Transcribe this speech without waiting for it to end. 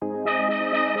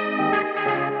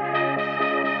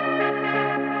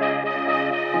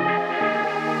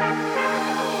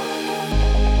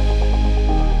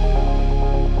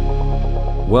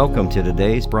Welcome to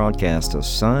today's broadcast of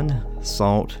Sun,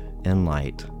 Salt, and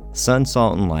Light. Sun,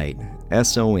 Salt, and Light,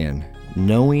 S-O-N,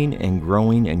 knowing and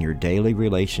growing in your daily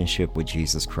relationship with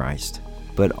Jesus Christ,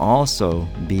 but also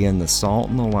being the salt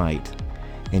and the light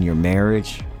in your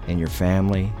marriage, in your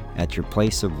family, at your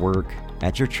place of work,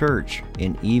 at your church,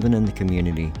 and even in the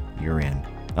community you're in.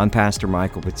 I'm Pastor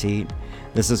Michael Petit.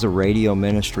 This is a radio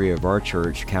ministry of our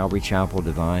church, Calvary Chapel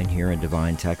Divine, here in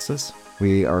Divine, Texas.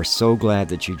 We are so glad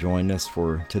that you joined us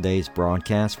for today's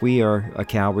broadcast. We are a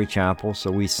Calvary Chapel,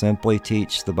 so we simply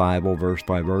teach the Bible verse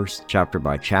by verse, chapter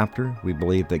by chapter. We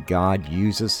believe that God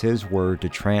uses His Word to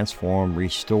transform,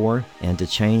 restore, and to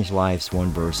change lives one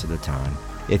verse at a time.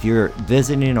 If you're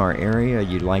visiting our area,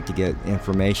 you'd like to get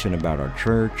information about our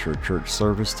church or church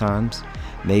service times,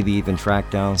 maybe even track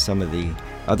down some of the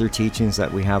other teachings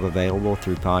that we have available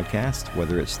through podcast,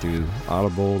 whether it's through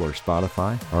Audible or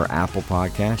Spotify or Apple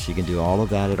Podcasts, you can do all of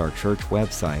that at our church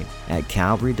website at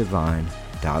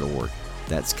calvarydivine.org.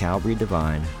 That's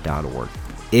calvarydivine.org.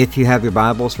 If you have your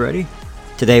Bibles ready,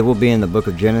 today we'll be in the book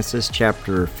of Genesis,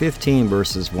 chapter 15,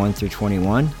 verses 1 through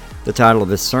 21. The title of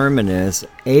his sermon is,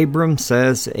 Abram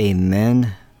Says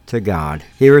Amen to God.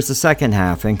 Here is the second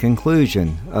half and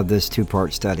conclusion of this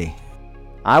two-part study.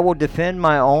 I will defend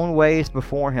my own ways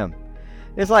before Him.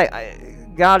 It's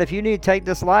like, God, if you need to take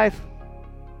this life,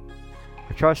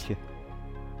 I trust you.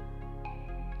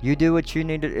 You do what you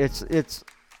need to.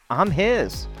 I'm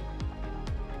His.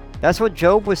 That's what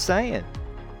Job was saying.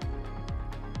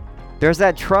 There's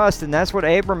that trust, and that's what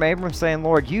Abram's saying,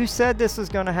 Lord, you said this is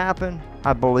going to happen.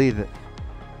 I believe it.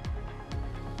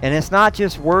 And it's not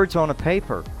just words on a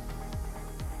paper.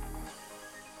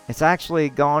 It's actually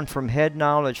gone from head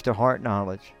knowledge to heart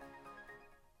knowledge.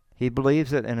 He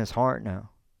believes it in his heart now.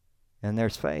 And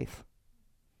there's faith.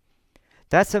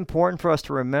 That's important for us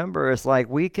to remember. It's like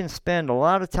we can spend a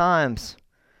lot of times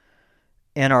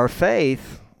in our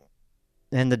faith,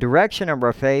 and the direction of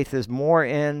our faith is more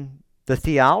in the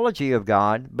theology of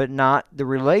God, but not the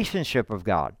relationship of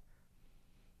God.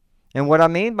 And what I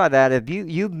mean by that, if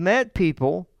you've met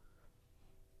people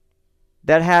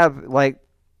that have, like,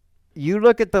 you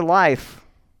look at the life,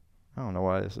 I don't know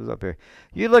why this is up here.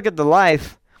 You look at the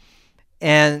life,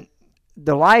 and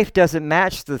the life doesn't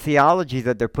match the theology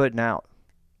that they're putting out.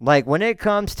 Like when it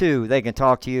comes to, they can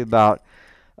talk to you about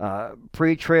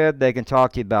pre-trib, they can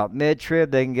talk to you about mid-trib,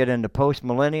 they can get into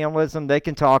post-millennialism, they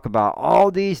can talk about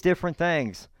all these different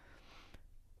things.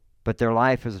 But their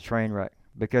life is a train wreck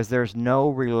because there's no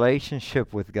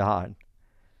relationship with God.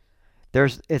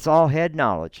 It's all head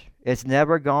knowledge. It's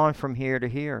never gone from here to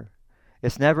here.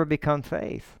 It's never become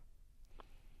faith.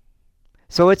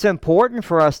 So it's important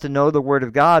for us to know the Word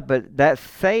of God, but that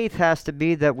faith has to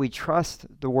be that we trust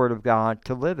the Word of God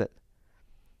to live it.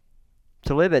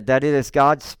 To live it, that it is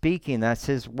God speaking, that's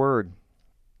His Word.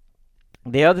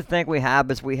 The other thing we have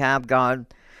is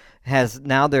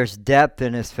there's depth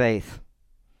in his faith.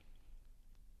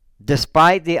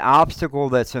 Despite the obstacle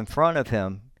that's in front of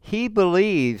him, he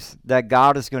believes that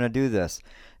God is going to do this.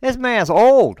 This man's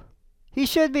old. He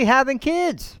should be having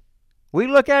kids. We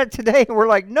look at it today and we're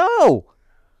like, no.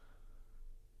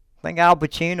 I think Al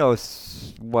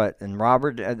Pacino's, and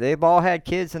Robert, they've all had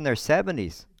kids in their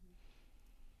 70s.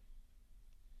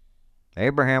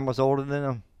 Abraham was older than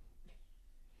them.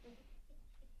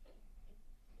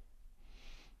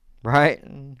 Right?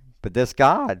 But this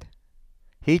God,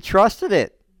 he trusted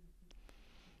it.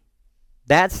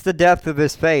 That's the depth of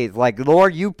his faith. Like,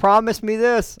 Lord, you promised me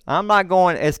this. I'm not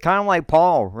going. It's kind of like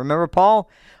Paul. Remember Paul?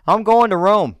 I'm going to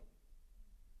Rome.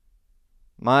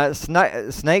 My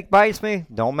snake bites me.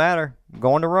 Don't matter. I'm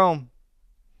going to Rome.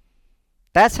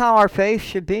 That's how our faith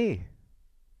should be.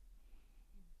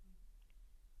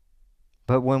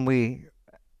 But when we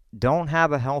don't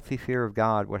have a healthy fear of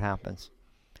God, what happens?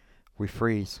 We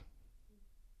freeze.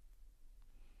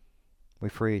 We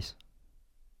freeze.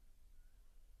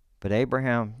 But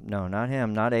Abraham, no, not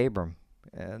him, not Abram.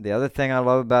 The other thing I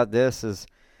love about this is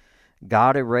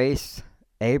God erased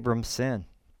Abram's sin.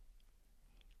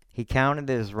 He counted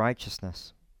it as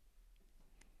righteousness.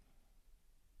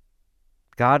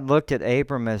 God looked at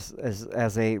Abram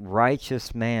as a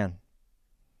righteous man.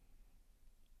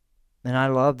 And I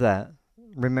love that.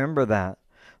 Remember that.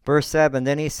 Verse 7,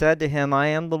 then he said to him, I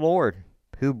am the Lord,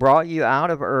 who brought you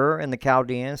out of Ur and the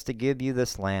Chaldeans to give you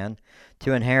this land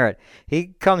to inherit.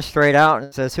 He comes straight out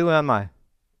and says, who am I?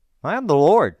 I am the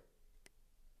Lord.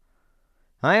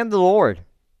 I am the Lord.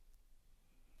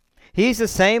 He's the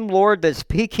same Lord that's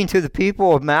speaking to the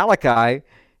people of Malachi.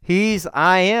 He's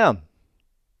I am.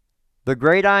 The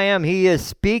great I am. He is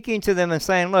speaking to them and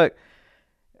saying, look,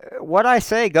 what I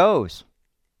say goes.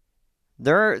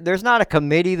 There's not a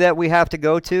committee that we have to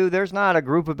go to. There's not a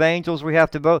group of angels we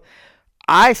have to vote.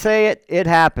 I say it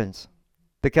happens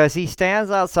because he stands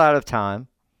outside of time.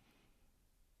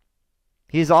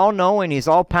 He's all-knowing. He's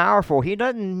all-powerful. He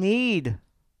doesn't need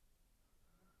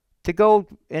to go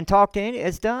and talk to any.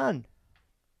 It's done.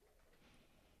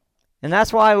 And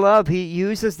that's why I love he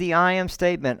uses the I am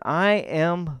statement. I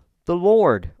am the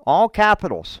Lord. All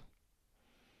capitals.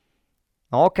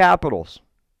 All capitals.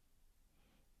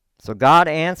 So God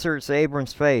answers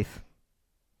Abram's faith.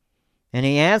 And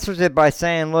he answers it by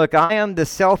saying, look, I am the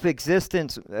self-existing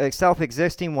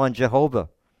one, Jehovah.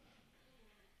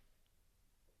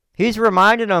 He's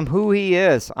reminding them who he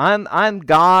is. I'm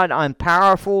God. I'm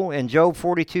powerful. In Job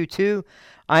 42:2,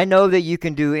 I know that you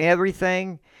can do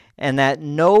everything and that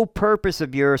no purpose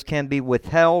of yours can be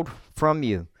withheld from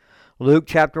you. Luke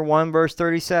chapter 1, verse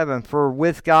 37, for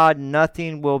with God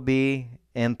nothing will be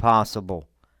impossible.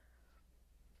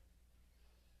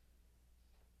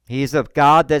 He's a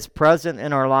God that's present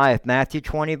in our life. Matthew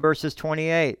 20, verses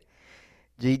 28.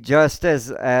 Just as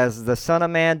the Son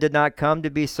of Man did not come to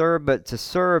be served, but to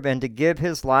serve and to give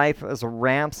his life as a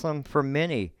ransom for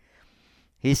many.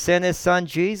 He sent his Son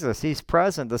Jesus. He's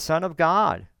present, the Son of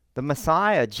God, the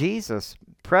Messiah, Jesus,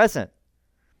 present.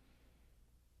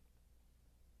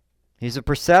 He's a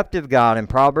perceptive God. In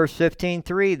Proverbs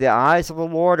 15:3, the eyes of the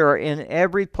Lord are in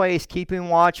every place, keeping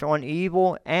watch on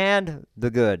evil and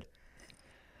the good.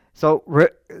 So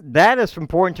that is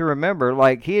important to remember.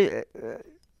 Like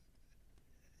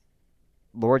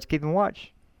Lord's keeping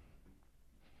watch.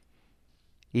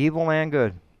 Evil and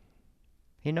good.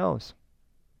 He knows.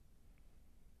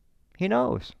 He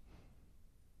knows.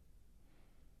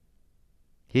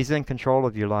 He's in control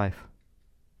of your life.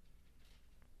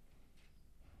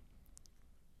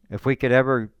 If we could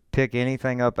ever pick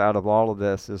anything up out of all of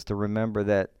this, is to remember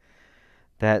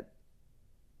that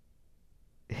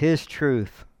his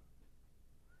truth,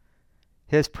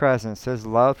 his presence, his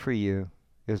love for you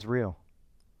is real.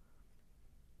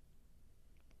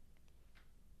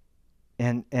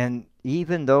 And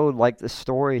even though like the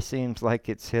story seems like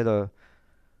it's hit a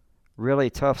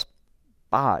really tough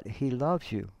spot, he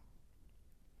loves you.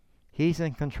 He's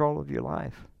in control of your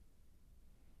life.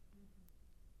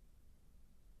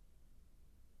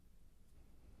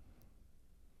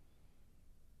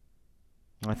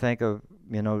 I think of,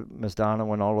 Miss Donna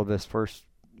when all of this first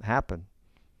happened.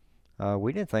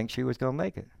 We didn't think she was going to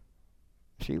make it.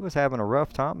 She was having a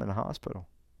rough time in the hospital.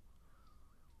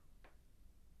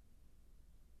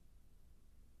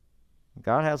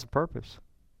 God has a purpose.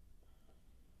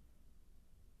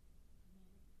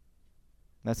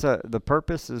 The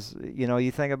purpose is,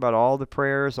 you think about all the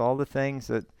prayers, all the things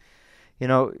that,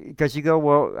 because you go,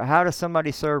 well, how does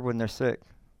somebody serve when they're sick?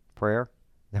 Prayer.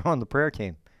 They're on the prayer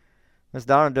team. Miss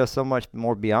Donna does so much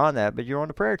more beyond that, but you're on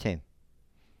the prayer team.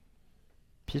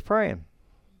 She's praying.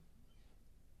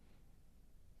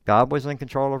 God was in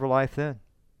control of her life then.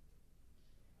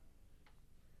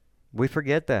 We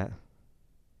forget that.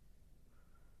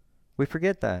 We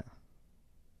forget that.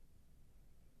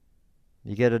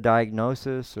 You get a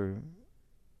diagnosis or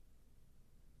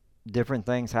different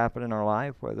things happen in our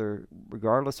life,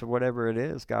 regardless of whatever it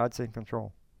is, God's in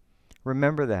control.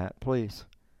 Remember that, please.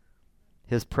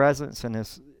 His presence and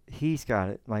he's got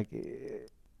it. Like,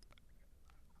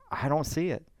 I don't see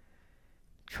it.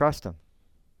 Trust him.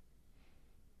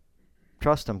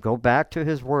 Trust him. Go back to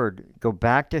his word. Go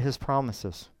back to his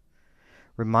promises.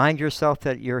 Remind yourself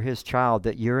that you're his child,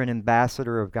 that you're an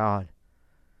ambassador of God.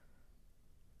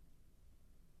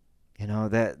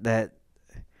 That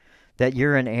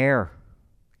you're an heir.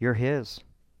 You're his.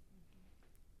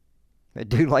 A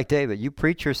dude like David, you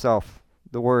preach yourself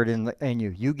the word in you.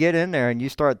 You get in there and you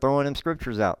start throwing them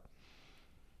scriptures out.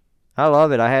 I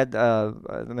love it. I had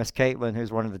Miss Caitlin,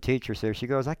 who's one of the teachers here. She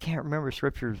goes, I can't remember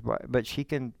scriptures, but she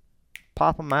can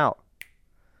pop them out.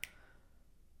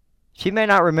 She may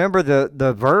not remember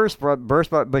the verse,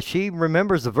 but she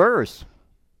remembers the verse.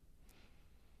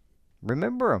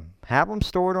 Remember them. Have them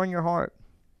stored on your heart.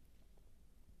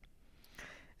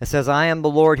 It says, I am the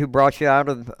Lord who brought you out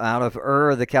of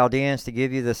Ur of the Chaldeans to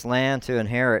give you this land to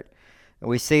inherit. And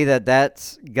we see that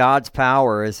that's God's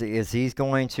power is he's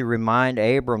going to remind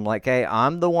Abram, like, hey,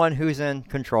 I'm the one who's in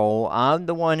control. I'm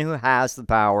the one who has the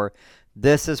power.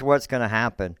 This is what's going to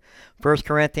happen. 1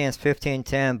 Corinthians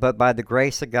 15:10, but by the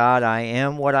grace of God I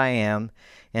am what I am,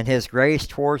 and his grace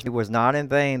towards me was not in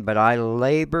vain, but I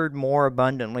labored more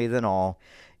abundantly than all.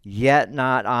 Yet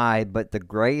not I, but the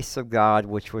grace of God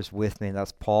which was with me.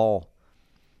 That's Paul.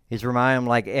 He's reminding him,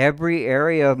 like, every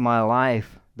area of my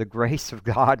life, the grace of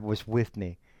God was with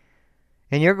me.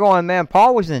 And you're going, man,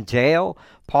 Paul was in jail.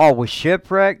 Paul was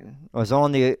shipwrecked, was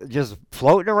just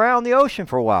floating around the ocean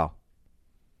for a while.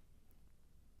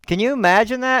 Can you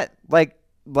imagine that?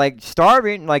 Like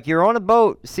starving, like you're on a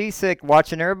boat, seasick,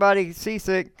 watching everybody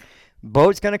seasick.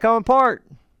 Boat's going to come apart.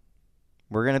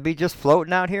 We're going to be just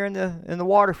floating out here in the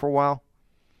water for a while.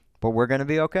 But we're going to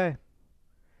be okay.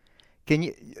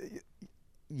 Can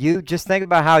you just think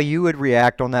about how you would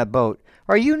react on that boat?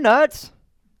 Are you nuts?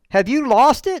 Have you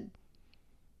lost it?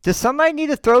 Does somebody need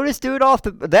to throw this dude off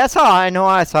the... That's how I know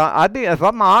I'd be, if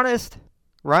I'm honest,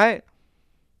 right?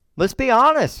 Let's be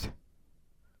honest.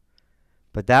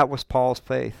 But that was Paul's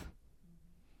faith.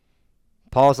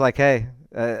 Paul's like, hey,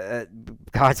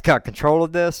 God's got control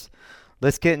of this.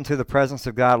 Let's get into the presence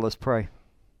of God. Let's pray.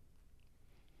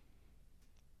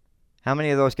 How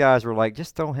many of those guys were like,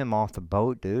 just throw him off the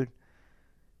boat, dude?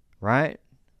 Right?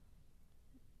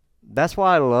 That's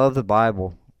why I love the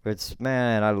Bible.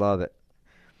 Man, I love it.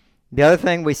 The other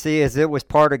thing we see is it was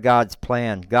part of God's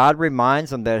plan. God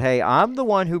reminds them that, hey, I'm the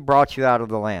one who brought you out of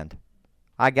the land.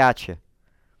 I got you.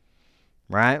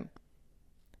 Right?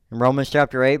 In Romans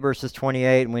chapter 8, verses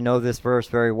 28, and we know this verse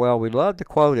very well. We love to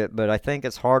quote it, but I think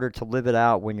it's harder to live it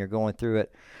out when you're going through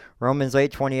it. Romans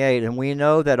 8:28, and we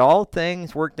know that all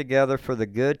things work together for the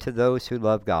good to those who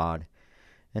love God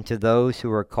and to those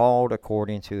who are called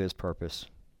according to his purpose.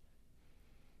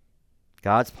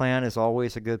 God's plan is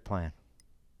always a good plan.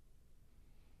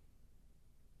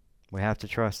 We have to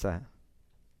trust that.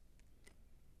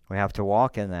 We have to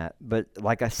walk in that. But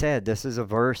like I said, this is a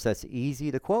verse that's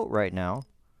easy to quote right now.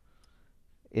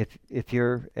 If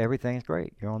everything's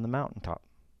great, you're on the mountaintop.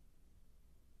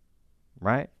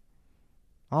 Right?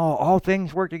 Oh, all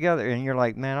things work together. And you're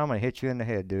like, man, I'm going to hit you in the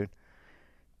head, dude.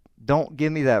 Don't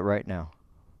give me that right now.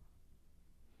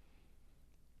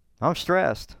 I'm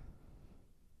stressed.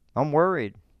 I'm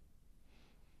worried.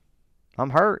 I'm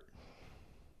hurt.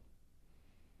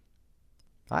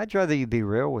 I'd rather you be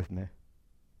real with me.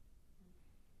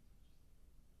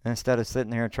 Instead of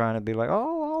sitting here trying to be like,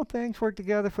 oh, all things work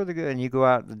together for the good. And you go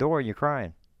out the door and you're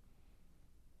crying.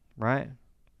 Right?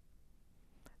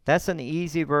 That's an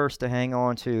easy verse to hang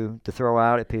on to throw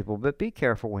out at people. But be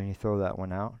careful when you throw that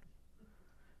one out.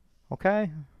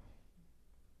 Okay?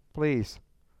 Please.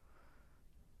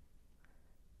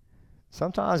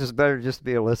 Sometimes it's better just to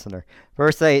be a listener.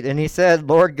 Verse 8, and he said,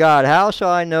 Lord God, how shall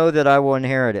I know that I will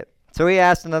inherit it? So he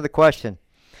asked another question.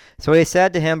 So he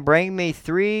said to him, bring me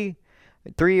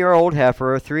three-year-old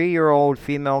heifer, a 3-year-old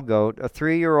female goat, a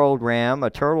 3-year-old ram, a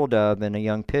turtle dove, and a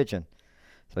young pigeon.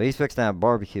 So he's fixing to have a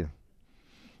barbecue.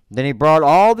 Then he brought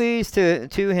all these to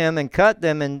him and cut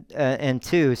them in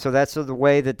two. So that's the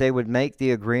way that they would make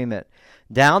the agreement.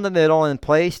 Down the middle and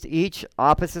placed each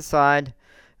opposite side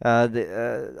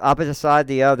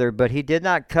the other. But he did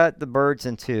not cut the birds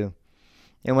in two.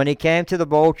 And when he came to the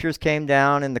vultures, came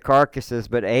down in the carcasses,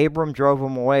 but Abram drove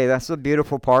them away. That's the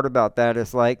beautiful part about that.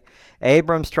 It's like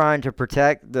Abram's trying to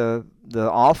protect the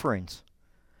offerings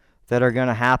that are going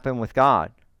to happen with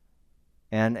God.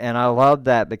 And I love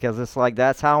that because it's like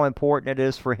that's how important it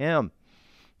is for him.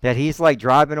 That he's like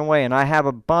driving away. And I have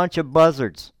a bunch of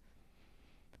buzzards.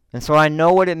 And so I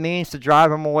know what it means to drive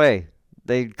them away.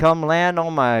 They come land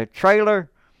on my trailer.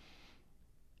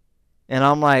 And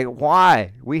I'm like,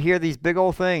 why? We hear these big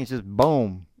old things just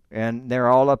boom. And they're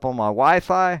all up on my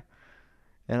Wi-Fi.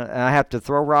 And I have to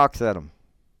throw rocks at them.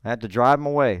 I have to drive them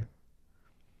away.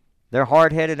 They're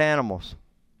hard-headed animals.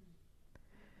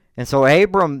 And so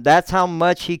Abram, that's how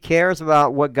much he cares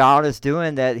about what God is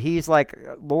doing, that he's like,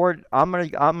 Lord, I'm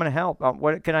gonna help.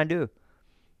 What can I do?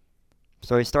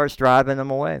 So he starts driving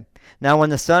them away. Now when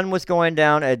the sun was going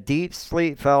down, a deep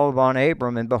sleep fell upon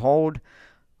Abram, and behold,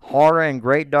 horror and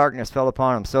great darkness fell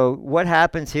upon him. So what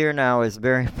happens here now is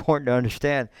very important to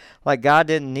understand. Like God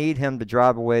didn't need him to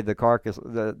drive away the carcass,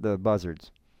 the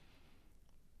buzzards.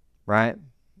 Right?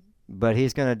 But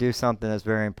he's going to do something that's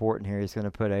very important here. He's going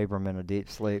to put Abram in a deep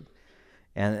sleep.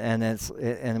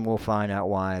 And we'll find out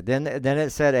why. Then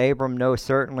it said, Abram, know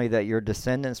certainly that your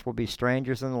descendants will be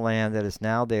strangers in the land that is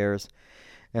now theirs,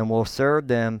 and will serve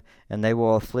them, and they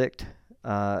will afflict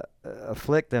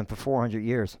them for 400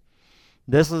 years.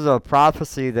 This is a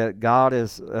prophecy that God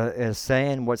is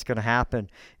saying what's going to happen.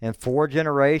 In 4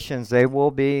 generations, they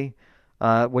will be,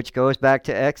 which goes back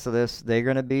to Exodus, they're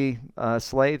going to be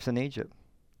slaves in Egypt.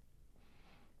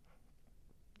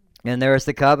 And there's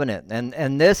the covenant.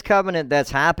 And this covenant that's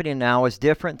happening now is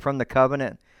different from the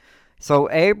covenant. So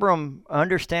Abram,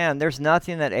 understand, there's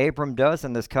nothing that Abram does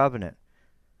in this covenant.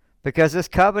 Because this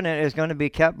covenant is going to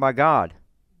be kept by God.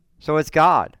 So it's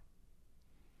God.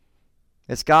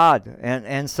 It's God.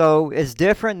 And so it's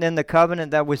different than the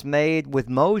covenant that was made with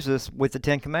Moses with the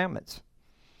Ten Commandments.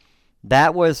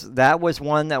 That was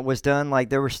one that was done like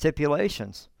there were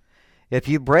stipulations. If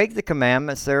you break the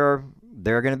commandments, there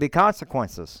are going to be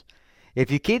consequences. If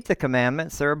you keep the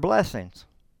commandments, there are blessings,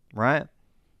 right?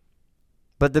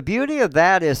 But the beauty of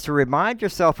that is to remind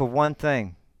yourself of one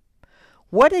thing.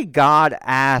 What did God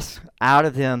ask out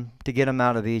of them to get them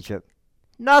out of Egypt?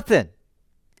 Nothing.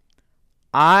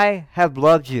 I have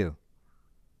loved you.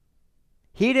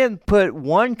 He didn't put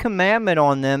one commandment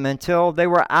on them until they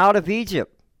were out of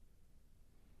Egypt.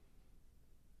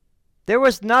 There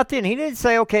was nothing. He didn't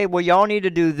say, okay, well, y'all need to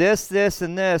do this, this,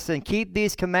 and this, and keep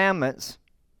these commandments.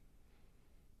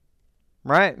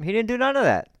 Right? He didn't do none of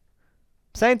that.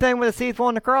 Same thing with the thief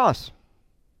on the cross.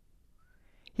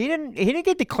 He didn't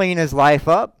get to clean his life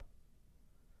up.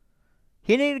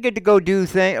 He didn't get to go do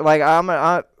things like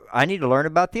I need to learn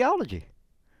about theology.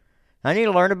 I need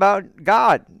to learn about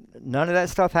God. None of that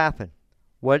stuff happened.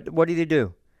 What did he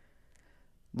do?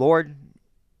 Lord,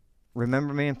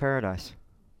 remember me in paradise.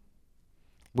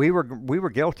 We were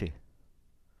guilty.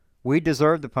 We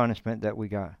deserved the punishment that we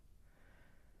got.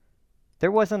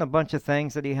 There wasn't a bunch of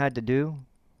things that he had to do.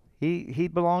 He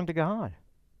belonged to God.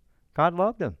 God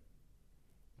loved him.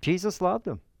 Jesus loved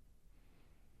him.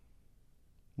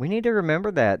 We need to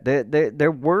remember that.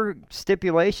 There were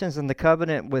stipulations in the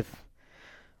covenant with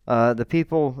the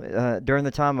people during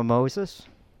the time of Moses.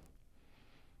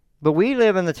 But we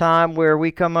live in the time where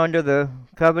we come under the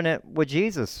covenant with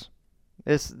Jesus.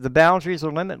 The boundaries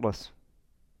are limitless.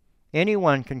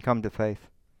 Anyone can come to faith.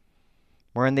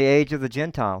 We're in the age of the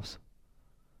Gentiles.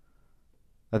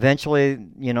 Eventually,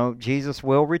 Jesus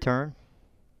will return.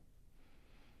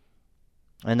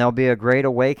 And there'll be a great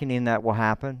awakening that will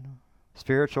happen.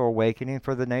 Spiritual awakening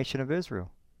for the nation of Israel.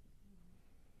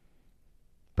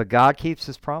 But God keeps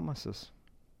his promises.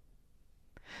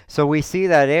 So we see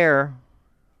that heir,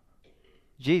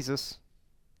 Jesus,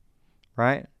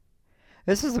 right?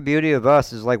 This is the beauty of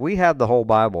us, is like we have the whole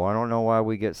Bible. I don't know why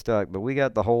we get stuck, but we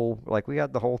got the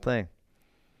whole thing.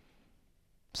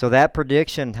 So that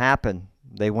prediction happened.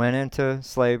 They went into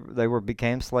slavery.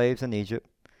 Became slaves in Egypt.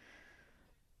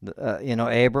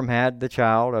 Abram had the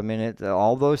child. I mean,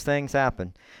 all those things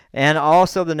happened. And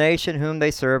also the nation whom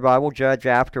they serve I will judge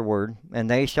afterward, and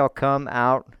they shall come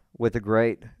out with the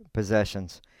great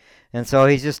possessions. And so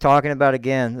he's just talking about,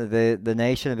 again, the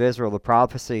nation of Israel, the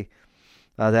prophecy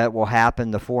that will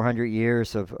happen, the 400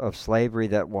 years of slavery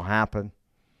that will happen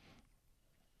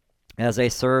as they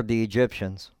serve the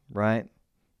Egyptians, right?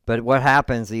 But what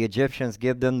happens, the Egyptians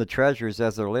give them the treasures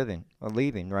as they're leaving,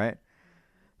 right?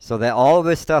 So that all of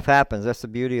this stuff happens. That's the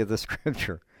beauty of the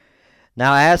scripture.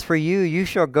 Now, as for you, you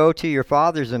shall go to your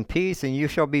fathers in peace, and you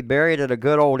shall be buried at a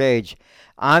good old age.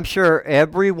 I'm sure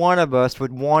every one of us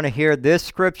would want to hear this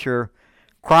scripture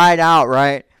cried out,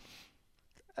 right?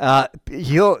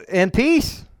 You'll in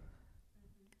peace,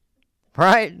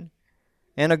 right?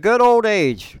 In a good old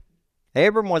age.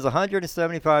 Abram was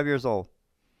 175 years old,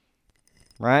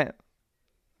 right?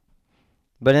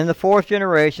 But in the fourth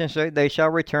generation, they shall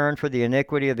return, for the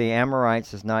iniquity of the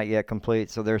Amorites is not yet complete.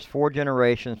 So there's 4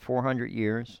 generations, 400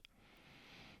 years.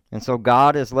 And so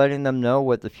God is letting them know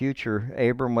what the future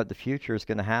is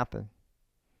going to happen.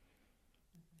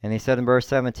 And he said in verse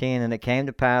 17, and it came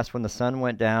to pass when the sun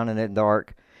went down and it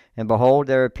dark, and behold,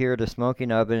 there appeared a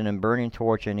smoking oven and burning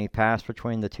torch, and he passed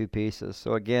between the two pieces.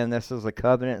 So again, this is a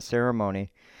covenant ceremony.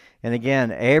 And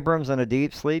again, Abram's in a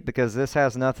deep sleep because this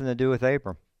has nothing to do with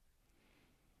Abram.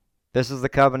 This is the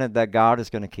covenant that God is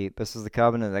going to keep. This is the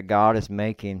covenant that God is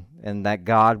making and that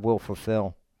God will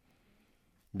fulfill.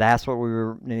 That's what we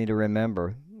need to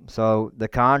remember. So the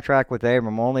contract with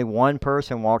Abram, only one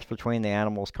person walks between the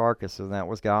animal's carcasses, and that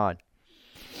was God.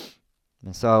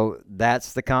 And so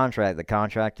that's the contract. The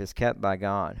contract is kept by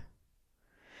God.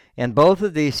 And both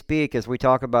of these speak, as we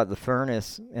talk about the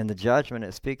furnace and the judgment,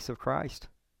 it speaks of Christ.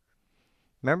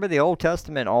 Remember, the Old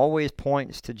Testament always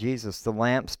points to Jesus. The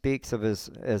lamp speaks of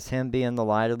as him being the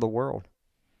light of the world.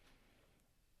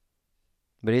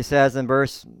 But he says in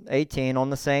verse 18,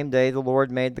 on the same day the Lord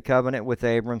made the covenant with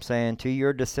Abram, saying, to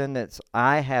your descendants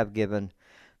I have given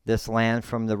this land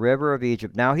from the river of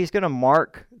Egypt. Now he's going to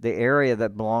mark the area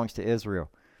that belongs to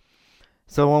Israel.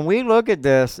 So when we look at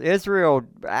this, Israel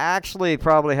actually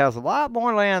probably has a lot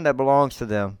more land that belongs to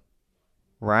them,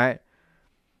 right?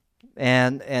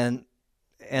 And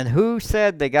who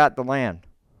said they got the land?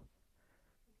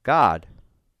 God.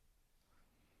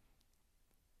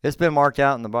 It's been marked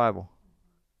out in the Bible.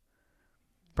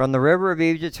 From the river of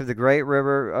Egypt to the great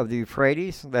river of the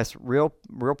Euphrates, that's real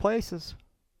places.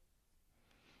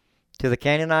 to the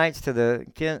Canaanites, to the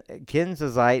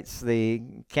Kenizzites, the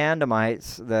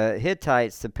Candamites, the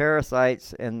Hittites, the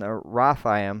Perizzites, and the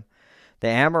Rephaim, the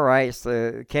Amorites,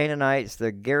 the Canaanites,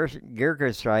 the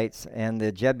Girgashites, and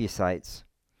the Jebusites.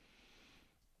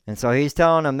 And so he's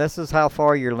telling them, this is how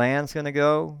far your land's going to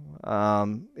go.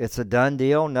 It's a done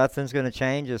deal. Nothing's going to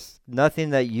change. It's nothing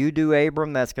that you do,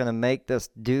 Abram, that's going to make this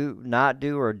not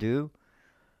do or do.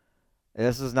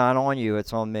 This is not on you.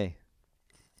 It's on me.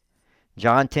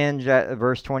 John 10,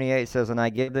 verse 28 says, and I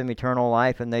give them eternal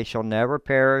life, and they shall never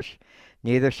perish,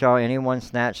 neither shall anyone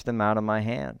snatch them out of my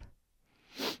hand.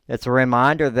 It's a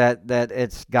reminder that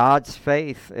it's God's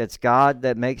faith. It's God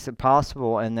that makes it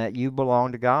possible, and that you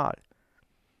belong to God.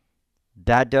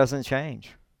 That doesn't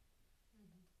change.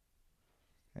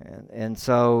 And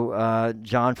so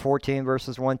John 14,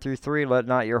 verses 1 through 3, let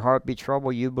not your heart be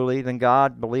troubled. You believe in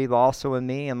God, believe also in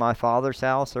me. In my Father's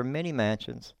house are many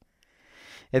mansions.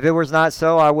 If it was not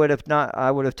so, I would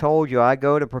have told you, I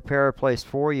go to prepare a place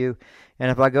for you.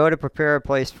 And if I go to prepare a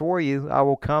place for you, I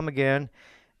will come again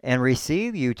and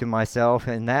receive you to myself,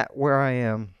 and that where I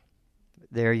am,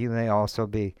 there you may also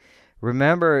be.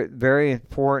 Remember, very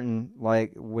important,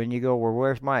 like when you go, well,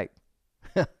 where's Mike?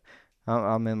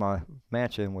 I'm in my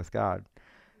mansion with God,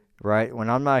 right? When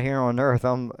I'm not here on earth,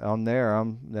 I'm there.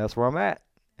 That's where I'm at,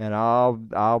 and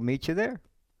I'll meet you there.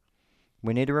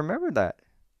 We need to remember that.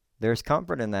 There's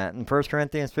comfort in that. In 1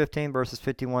 Corinthians 15, verses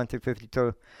 51 through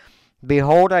 52,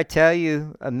 behold, I tell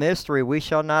you a mystery. We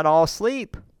shall not all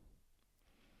sleep,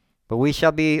 but we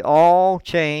shall be all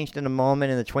changed in a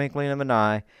moment, in the twinkling of an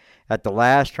eye, at the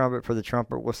last trumpet, for the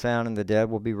trumpet will sound, and the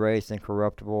dead will be raised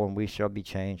incorruptible, and we shall be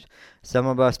changed. Some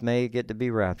of us may get to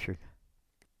be raptured.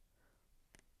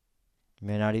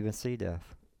 May not even see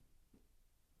death.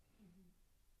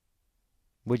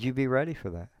 Would you be ready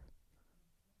for that?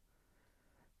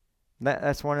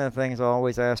 That's one of the things I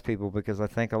always ask people, because I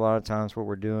think a lot of times what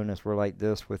we're doing is we're like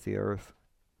this with the earth,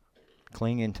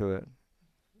 clinging to it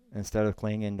instead of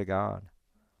clinging to God.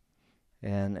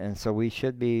 And so we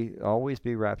should always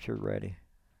be raptured ready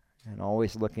and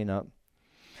always looking up.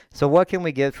 So what can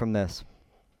we get from this?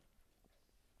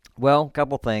 Well, a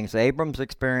couple things. Abram's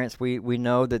experience, we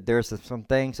know that there's some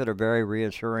things that are very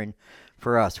reassuring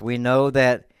for us. We know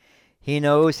that he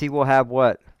knows he will have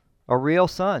what? A real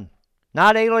son.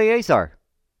 Not Eleazar.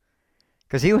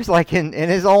 Because he was like in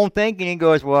his own thinking, he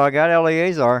goes, well, I got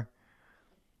Eleazar.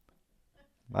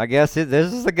 I guess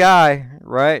this is the guy,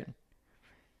 right?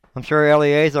 I'm sure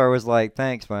Eleazar was like,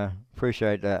 thanks, man.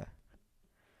 Appreciate that.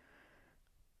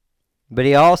 But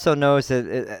he also knows that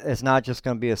it's not just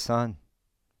going to be a son.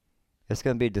 It's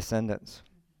going to be descendants.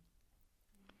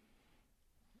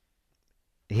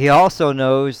 He also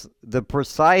knows the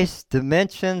precise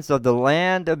dimensions of the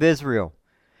land of Israel.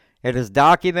 It is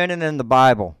documented in the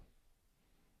Bible.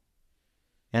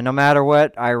 And no matter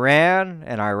what, Iran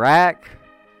and Iraq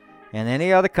and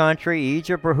any other country,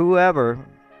 Egypt or whoever,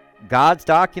 God's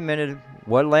documented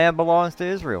what land belongs to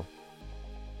Israel.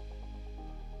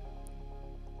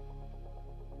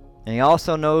 And he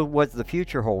also knows what the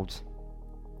future holds.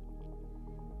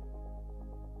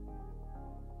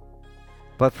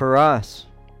 But for us,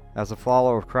 as a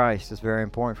follower of Christ, it's very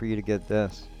important for you to get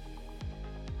this.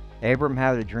 Abram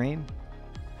had a dream.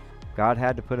 God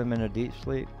had to put him in a deep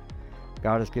sleep.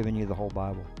 God has given you the whole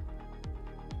Bible.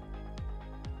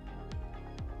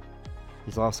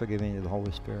 He's also giving you the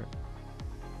Holy Spirit.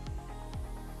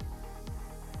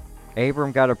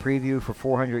 Abram got a preview for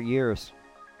 400 years.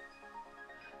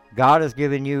 God has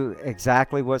given you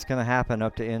exactly what's going to happen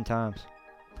up to end times.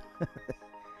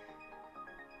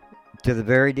 To the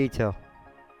very detail.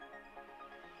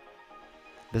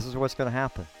 This is what's going to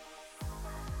happen.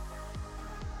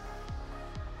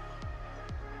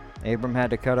 Abram had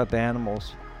to cut up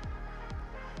animals,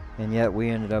 and yet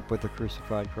we ended up with the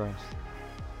crucified Christ,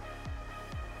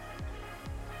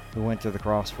 who went to the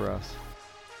cross for us.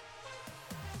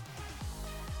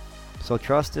 So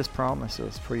trust His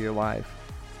promises for your life.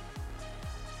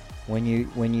 When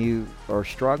you are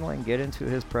struggling, get into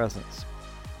His presence.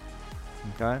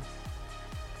 Okay?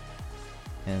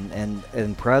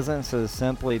 And presence is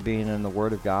simply being in the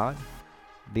Word of God,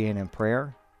 being in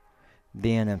prayer,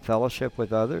 being in fellowship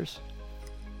with others,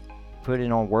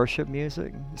 putting on worship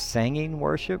music, singing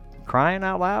worship, crying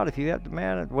out loud if you have to,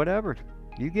 man, whatever.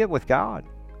 You get with God.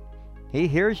 He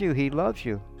hears you. He loves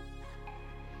you.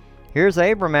 Here's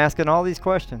Abram asking all these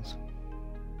questions.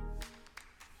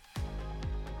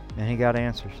 And he got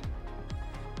answers.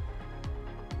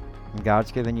 And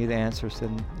God's given you the answers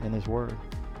in His Word.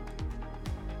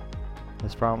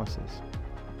 His promises.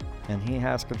 And He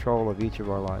has control of each of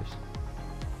our lives.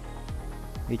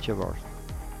 Each of ours.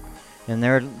 And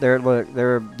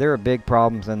there are big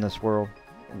problems in this world.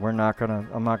 I'm not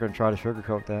gonna try to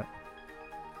sugarcoat that.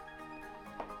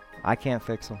 I can't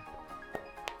fix them.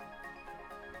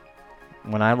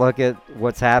 When I look at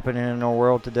what's happening in our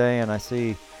world today and I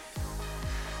see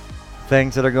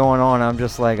things that are going on, I'm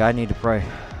just like, I need to pray.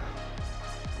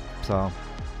 So,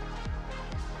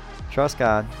 trust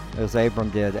God, as Abram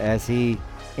did. As he,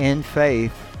 in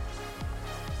faith,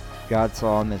 God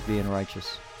saw him as being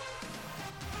righteous.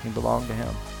 He belonged to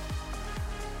him.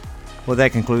 Well,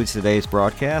 that concludes today's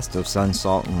broadcast of Sun,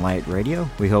 Salt, and Light Radio.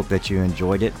 We hope that you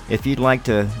enjoyed it. If you'd like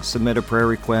to submit a prayer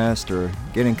request or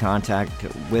get in contact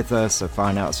with us or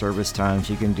find out service times,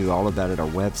 you can do all of that at our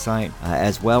website,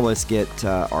 as well as get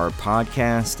our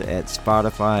podcast at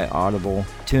Spotify, Audible,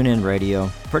 TuneIn Radio.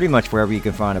 Pretty much wherever you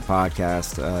can find a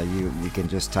podcast, you can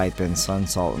just type in Sun,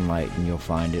 Salt, and Light and you'll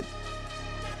find it.